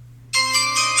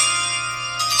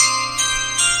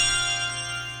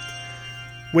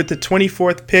 With the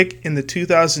 24th pick in the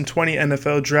 2020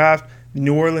 NFL Draft, the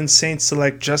New Orleans Saints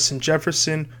select Justin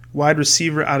Jefferson, wide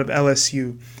receiver out of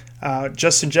LSU.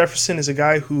 Justin Jefferson is a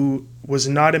guy who was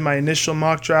not in my initial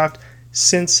mock draft,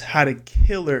 since had a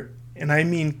killer, and I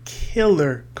mean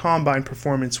killer, combine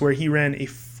performance where he ran a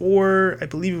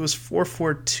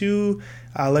 4.42.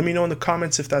 Let me know in the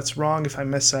comments if that's wrong, if I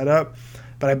mess that up.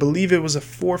 But I believe it was a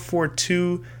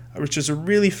 4.42, which is a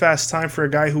really fast time for a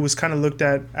guy who was kind of looked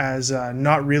at as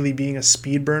not really being a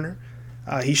speed burner.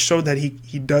 He showed that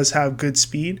he does have good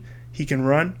speed. He can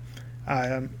run.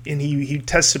 And he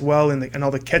tested well in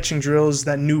all the catching drills,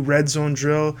 that new red zone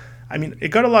drill. I mean, it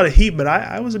got a lot of heat, but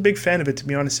I was a big fan of it, to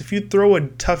be honest. If you throw a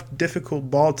tough,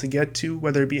 difficult ball to get to,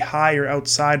 whether it be high or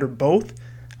outside or both,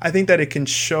 I think that it can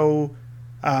show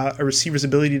a receiver's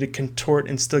ability to contort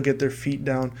and still get their feet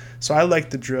down. So I like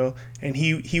the drill, and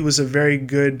he was a very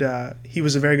good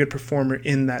performer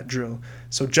in that drill.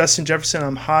 So Justin Jefferson,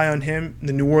 I'm high on him.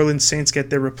 The New Orleans Saints get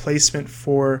their replacement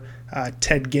for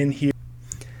Ted Ginn here.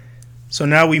 So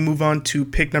now we move on to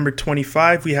pick number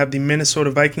 25. We have the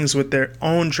Minnesota Vikings with their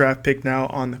own draft pick now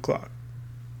on the clock.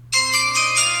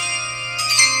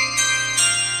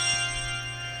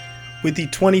 With the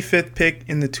 25th pick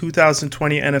in the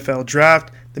 2020 NFL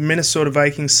Draft, the Minnesota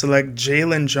Vikings select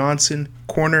Jalen Johnson,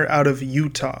 corner out of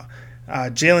Utah.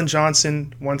 Jalen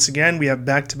Johnson, once again, we have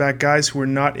back-to-back guys who were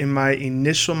not in my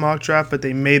initial mock draft, but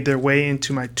they made their way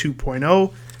into my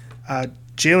 2.0.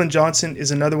 Jalen Johnson is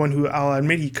another one who I'll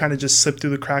admit he kind of just slipped through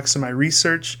the cracks of my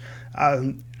research.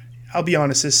 I'll be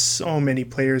honest, there's so many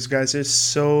players, guys. There's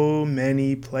so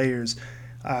many players.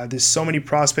 There's so many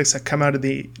prospects that come out of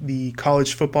the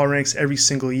college football ranks every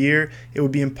single year. It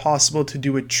would be impossible to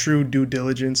do a true due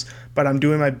diligence, but I'm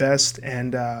doing my best.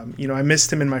 And, I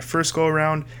missed him in my first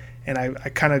go-around, and I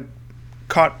kind of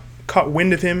caught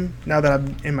wind of him now that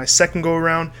I'm in my second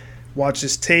go-around. Watched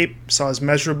his tape, saw his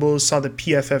measurables, saw the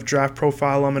PFF draft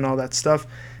profile and all that stuff.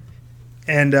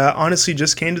 And honestly,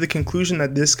 just came to the conclusion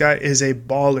that this guy is a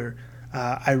baller.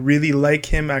 I really like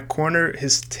him at corner.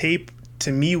 His tape,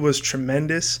 to me, was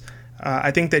tremendous.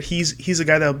 I think that he's a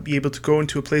guy that will be able to go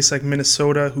into a place like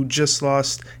Minnesota, who just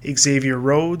lost Xavier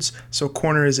Rhodes, so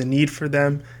corner is a need for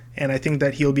them, and I think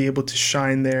that he'll be able to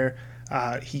shine there.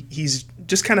 He's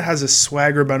just kind of has a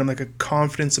swagger about him, like a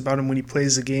confidence about him when he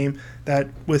plays the game, that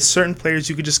with certain players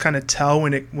you could just kind of tell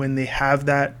when they have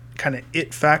that kind of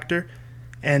it factor,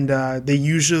 and they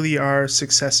usually are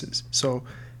successes. So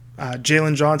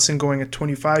Jalen Johnson going at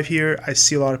 25 here, I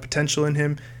see a lot of potential in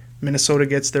him. Minnesota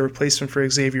gets their replacement for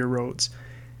Xavier Rhodes.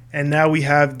 And now we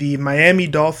have the Miami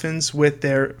Dolphins with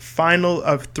their final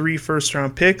of 3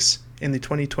 first-round picks in the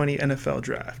 2020 NFL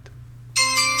Draft.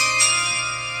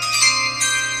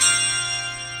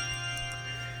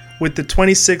 With the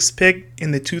 26th pick in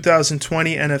the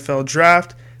 2020 NFL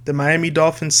Draft, the Miami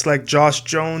Dolphins select Josh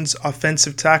Jones,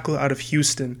 offensive tackle out of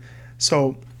Houston.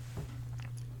 So,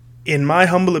 in my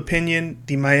humble opinion,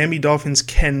 the Miami Dolphins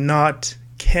cannot,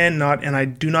 and I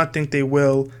do not think they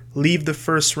will, leave the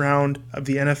first round of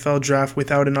the NFL Draft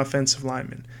without an offensive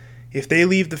lineman. If they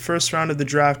leave the first round of the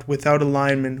draft without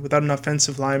an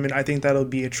offensive lineman, I think that'll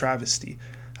be a travesty.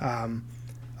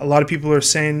 A lot of people are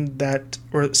saying that,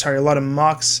 a lot of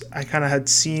mocks I kind of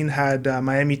had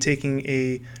Miami taking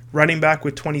a running back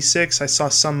with 26. I saw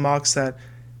some mocks that,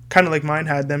 kind of like mine,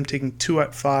 had them taking 2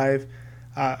 at 5,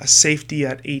 a safety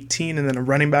at 18, and then a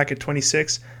running back at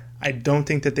 26. I don't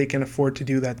think that they can afford to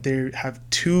do that. They have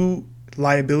 2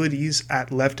 liabilities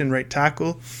at left and right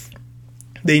tackle.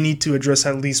 They need to address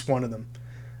at least one of them.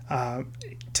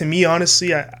 To me,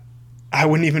 honestly, I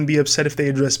wouldn't even be upset if they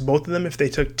addressed both of them. If they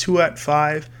took 2 at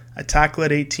 5, a tackle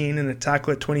at 18, and a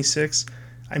tackle at 26,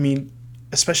 I mean,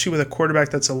 especially with a quarterback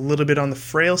that's a little bit on the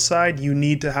frail side, you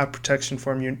need to have protection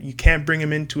for him. You can't bring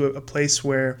him into a place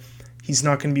where he's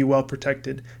not going to be well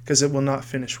protected, because it will not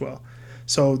finish well.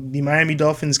 So the Miami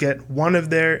Dolphins get one of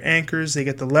their anchors. They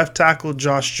get the left tackle,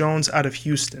 Josh Jones, out of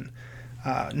Houston.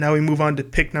 Now we move on to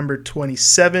pick number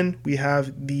 27. We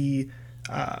have the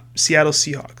Seattle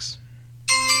Seahawks.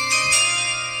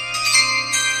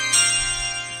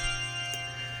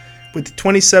 With the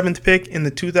 27th pick in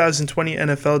the 2020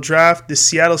 NFL Draft, the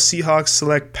Seattle Seahawks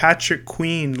select Patrick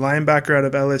Queen, linebacker out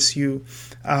of LSU.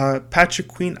 Patrick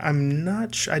Queen, I'm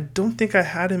not sure. I don't think I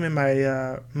had him in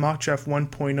my mock draft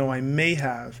 1.0. I may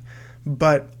have.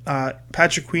 But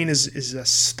Patrick Queen is a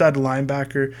stud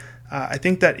linebacker. I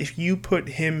think that if you put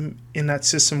him in that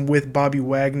system with Bobby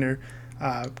Wagner,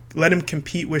 let him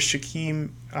compete with Shaquem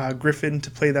Griffin to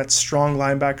play that strong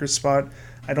linebacker spot,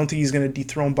 I don't think he's going to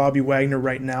dethrone Bobby Wagner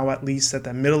right now, at least at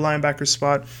that middle linebacker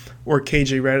spot, or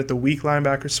KJ Wright at the weak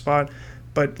linebacker spot.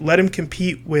 But let him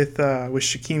compete with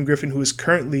Shaquem Griffin, who is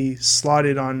currently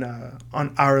slotted on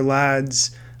our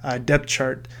lads' depth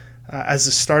chart as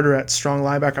a starter at strong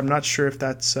linebacker. I'm not sure if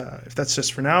that's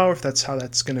just for now or if that's how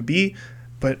that's going to be.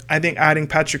 But I think adding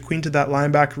Patrick Queen to that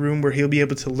linebacker room where he'll be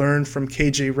able to learn from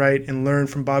KJ Wright and learn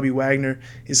from Bobby Wagner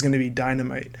is going to be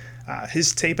dynamite.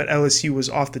 His tape at LSU was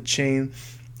off the chain.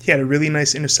 He had a really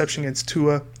nice interception against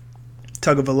Tua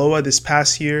Tagovailoa this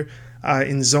past year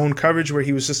in zone coverage, where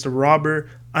he was just a robber,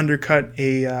 undercut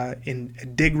in a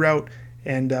dig route,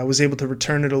 and was able to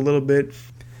return it a little bit.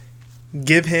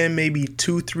 Give him maybe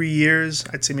 2-3 years,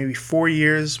 I'd say maybe 4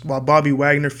 years, while Bobby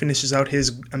Wagner finishes out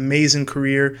his amazing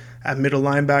career at middle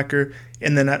linebacker.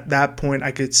 And then at that point,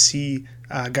 I could see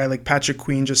a guy like Patrick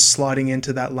Queen just slotting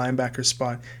into that linebacker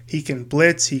spot. He can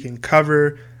blitz, he can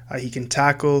cover, He can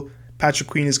tackle. Patrick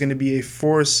Queen is going to be a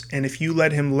force, and if you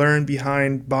let him learn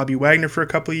behind Bobby Wagner for a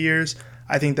couple of years,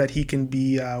 I think that he can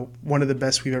be one of the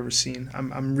best we've ever seen.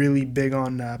 I'm really big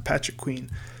on Patrick Queen.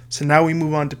 So now we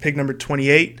move on to pick number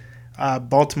 28.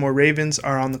 Baltimore Ravens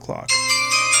are on the clock.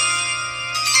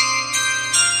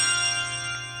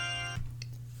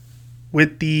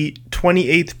 With the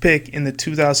 28th pick in the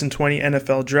 2020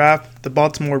 NFL Draft, the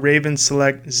Baltimore Ravens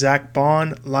select Zach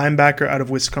Bond, linebacker out of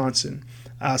Wisconsin.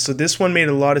 So this one made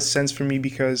a lot of sense for me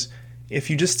because if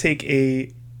you just take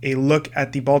a look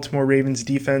at the Baltimore Ravens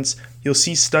defense, you'll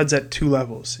see studs at two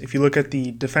levels. If you look at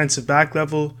the defensive back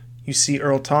level, you see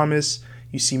Earl Thomas,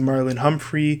 you see Marlon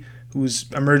Humphrey, who's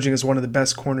emerging as one of the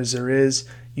best corners there is.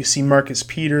 You see Marcus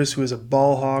Peters, who is a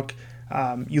ball hawk.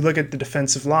 You look at the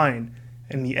defensive line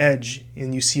and the edge,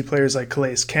 and you see players like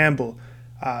Calais Campbell.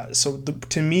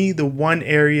 To me, the one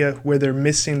area where they're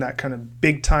missing that kind of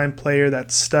big-time player,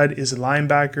 that stud, is a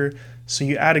linebacker. So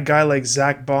you add a guy like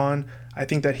Zach Bond, I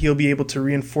think that he'll be able to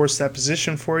reinforce that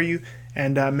position for you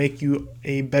and make you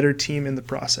a better team in the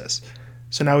process.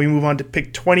 So now we move on to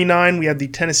pick 29. We have the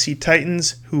Tennessee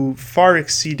Titans, who far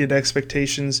exceeded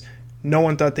expectations. No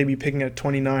one thought they'd be picking at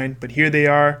 29, but here they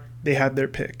are. They had their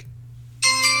pick.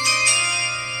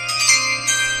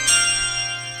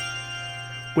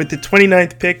 With the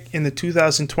 29th pick in the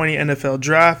 2020 NFL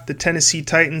Draft, the Tennessee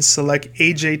Titans select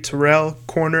A.J. Terrell,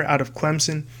 corner out of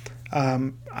Clemson.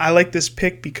 I like this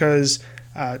pick because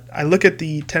I look at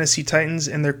the Tennessee Titans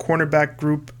and their cornerback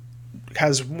group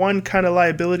has one kind of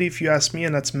liability, if you ask me,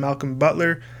 and that's Malcolm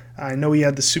Butler. I know he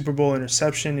had the Super Bowl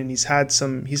interception and he's had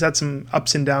some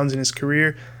ups and downs in his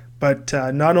career, but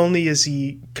not only is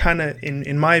he kind of,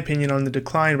 in my opinion, on the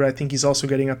decline, but I think he's also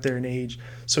getting up there in age.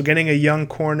 So getting a young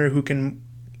corner who can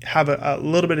have a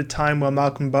little bit of time while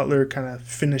Malcolm Butler kind of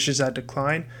finishes that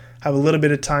decline, have a little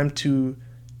bit of time to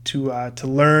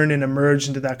learn and emerge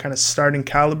into that kind of starting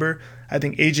caliber. I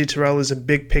think A.J. Terrell is a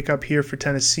big pickup here for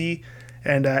Tennessee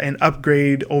and an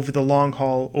upgrade over the long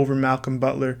haul over Malcolm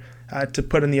Butler to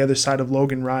put on the other side of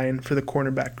Logan Ryan for the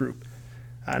cornerback group.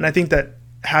 And I think that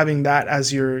having that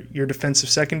as your defensive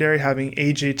secondary, having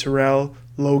A.J. Terrell,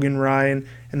 Logan Ryan,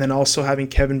 and then also having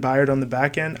Kevin Byard on the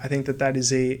back end, I think that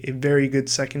is a very good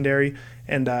secondary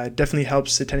and definitely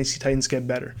helps the Tennessee Titans get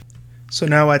better. So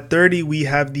now at 30, we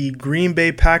have the Green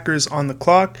Bay Packers on the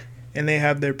clock, and they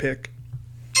have their pick.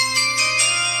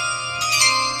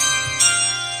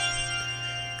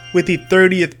 With the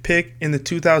 30th pick in the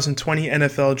 2020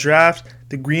 NFL Draft,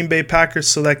 the Green Bay Packers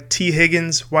select T.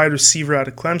 Higgins, wide receiver out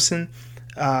of Clemson.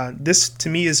 This, to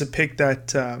me, is a pick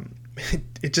that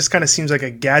it just kind of seems like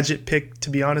a gadget pick, to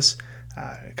be honest.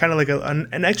 Kind of like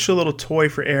an extra little toy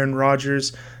for Aaron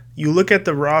Rodgers. You look at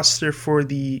the roster for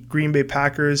the Green Bay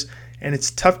Packers, and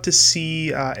it's tough to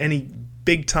see any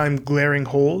big-time glaring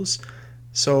holes.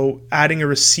 So adding a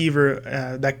receiver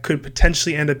that could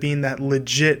potentially end up being that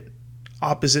legit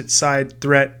opposite side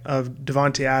threat of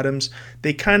Devontae Adams,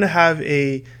 they kind of have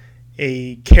a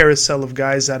carousel of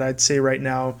guys that I'd say right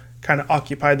now kind of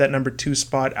occupy that number 2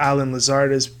 spot. Allen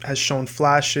Lazard has shown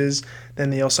flashes. Then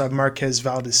they also have Marquez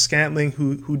Valdes-Scantling,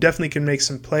 who definitely can make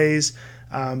some plays.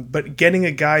 But getting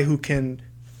a guy who can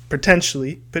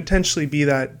potentially be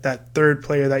that third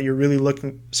player that you're really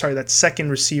that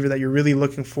second receiver that you're really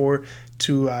looking for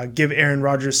to give Aaron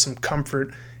Rodgers some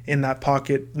comfort in that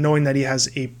pocket, knowing that he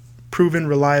has a proven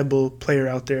reliable player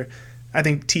out there. I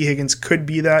think T. Higgins could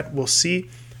be that. We'll see.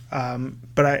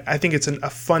 But I think it's a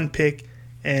fun pick,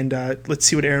 and let's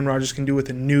see what Aaron Rodgers can do with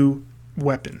a new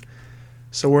weapon.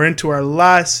 So we're into our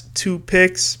last 2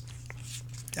 picks.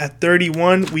 At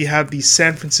 31, we have the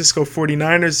San Francisco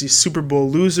 49ers, the Super Bowl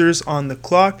losers, on the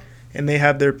clock, and they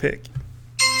have their pick.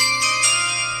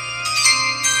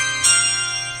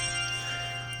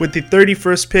 With the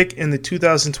 31st pick in the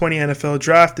 2020 NFL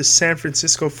Draft, the San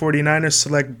Francisco 49ers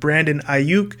select Brandon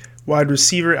Ayuk, wide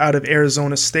receiver out of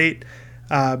Arizona State.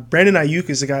 Brandon Ayuk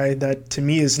is a guy that, to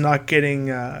me, is not getting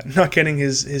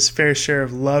his fair share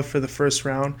of love for the first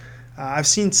round. I've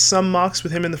seen some mocks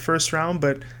with him in the first round,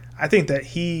 but I think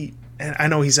that and I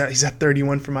know he's at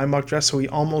 31 for my mock draft, so he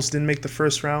almost didn't make the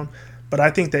first round, but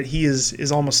I think that he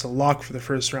is almost a lock for the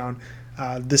first round.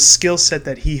 The skill set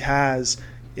that he has,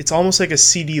 it's almost like a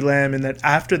CeeDee Lamb in that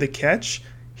after the catch,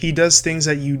 he does things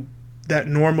that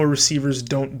normal receivers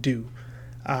don't do.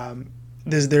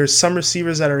 There's some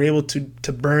receivers that are able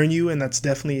to burn you, and that's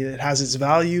definitely, it has its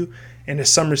value. And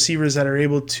there's some receivers that are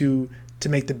able to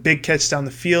make the big catch down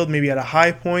the field, maybe at a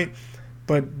high point.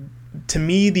 But to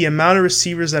me, the amount of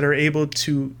receivers that are able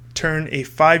to turn a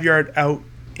 5-yard out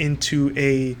into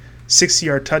a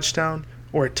 60-yard touchdown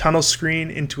or a tunnel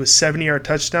screen into a 70-yard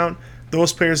touchdown,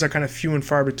 those players are kind of few and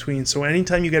far between. So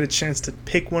anytime you get a chance to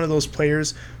pick one of those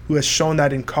players who has shown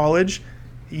that in college,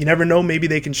 you never know, maybe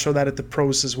they can show that at the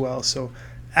pros as well. So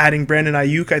adding Brandon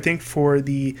Ayuk, I think, for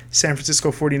the San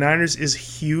Francisco 49ers is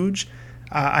huge.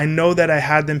 I know that I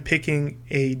had them picking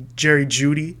a Jerry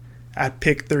Jeudy at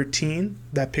pick 13,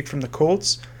 that pick from the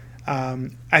Colts.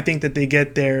 I think that they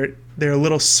get their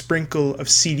little sprinkle of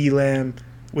CeeDee Lamb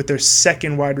with their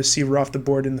second wide receiver off the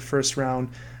board in the first round.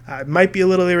 It might be a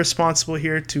little irresponsible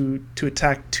here to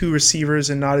attack two receivers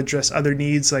and not address other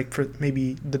needs, like for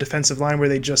maybe the defensive line where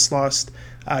they just lost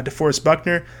DeForest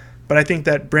Buckner. But I think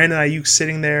that Brandon Ayuk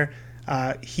sitting there,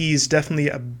 he's definitely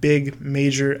a big,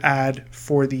 major add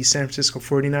for the San Francisco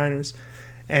 49ers.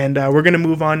 And we're going to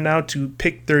move on now to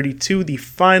pick 32, the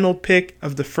final pick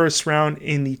of the first round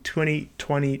in the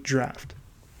 2020 draft.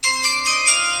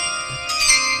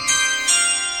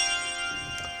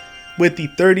 With the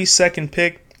 32nd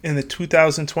pick in the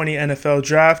 2020 NFL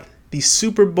Draft, the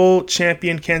Super Bowl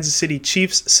champion Kansas City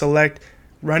Chiefs select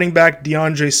running back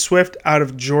DeAndre Swift out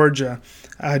of Georgia.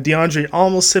 DeAndre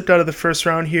almost slipped out of the first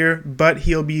round here, but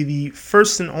he'll be the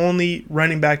first and only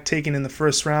running back taken in the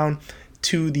first round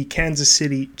to the Kansas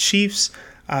City Chiefs.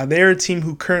 They're a team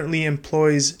who currently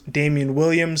employs Damian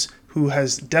Williams, who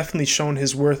has definitely shown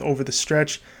his worth over the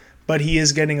stretch, but he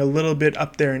is getting a little bit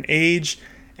up there in age.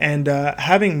 And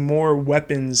having more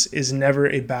weapons is never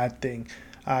a bad thing.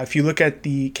 If you look at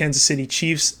the Kansas City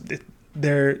Chiefs,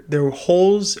 their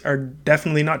holes are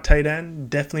definitely not tight end,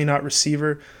 definitely not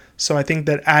receiver. So I think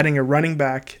that adding a running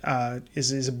back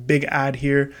is a big add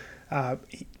here.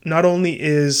 Not only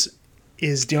is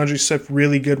DeAndre Swift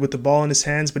really good with the ball in his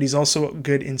hands, but he's also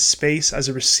good in space as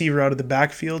a receiver out of the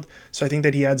backfield. So I think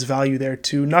that he adds value there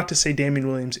too. Not to say Damian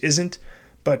Williams isn't,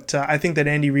 but I think that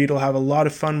Andy Reid will have a lot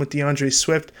of fun with DeAndre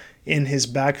Swift in his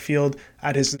backfield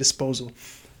at his disposal.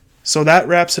 So that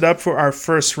wraps it up for our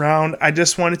first round. I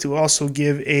just wanted to also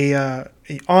give a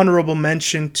honorable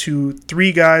mention to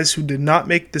three guys who did not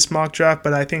make this mock draft,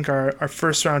 but I think are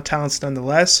first round talents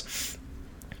nonetheless.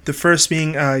 The first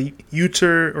being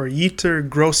Yetur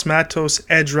Gross-Matos,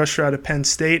 edge rusher out of Penn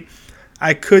State.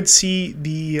 I could see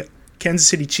the Kansas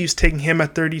City Chiefs taking him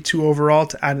at 32 overall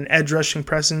to add an edge rushing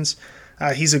presence.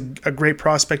 He's a great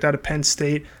prospect out of Penn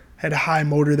State. Had a high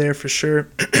motor there for sure.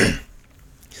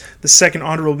 The second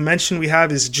honorable mention we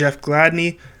have is Jeff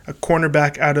Gladney, a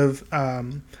cornerback out of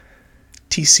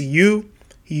TCU.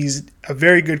 He's a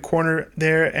very good corner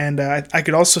there, and I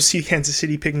could also see Kansas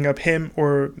City picking up him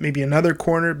or maybe another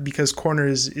corner because corner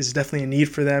is definitely a need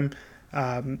for them.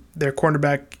 Their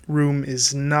cornerback room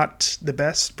is not the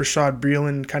best. Bashaud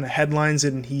Breeland kind of headlines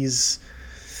it, and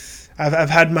I've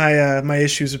had my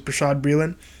issues with Bashaud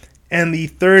Breeland. And the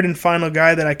third and final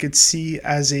guy that I could see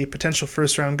as a potential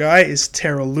first-round guy is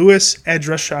Terrell Lewis, edge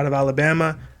rusher out of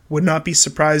Alabama. Would not be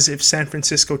surprised if San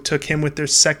Francisco took him with their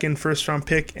second first-round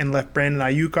pick and left Brandon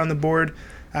Ayuk on the board,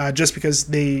 just because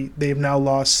they've now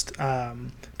lost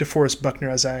DeForest Buckner,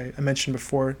 as I mentioned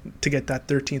before, to get that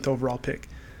 13th overall pick.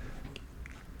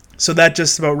 So that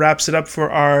just about wraps it up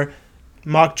for our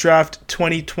Mock Draft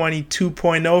 2020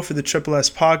 2.0 for the Triple S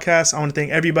podcast. I want to thank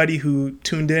everybody who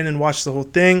tuned in and watched the whole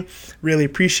thing. Really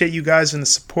appreciate you guys and the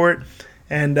support.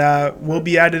 And we'll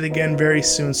be at it again very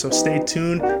soon. So stay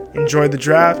tuned, enjoy the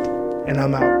draft, and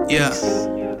I'm out. Yeah.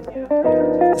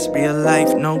 It's real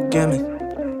life, no gimmick.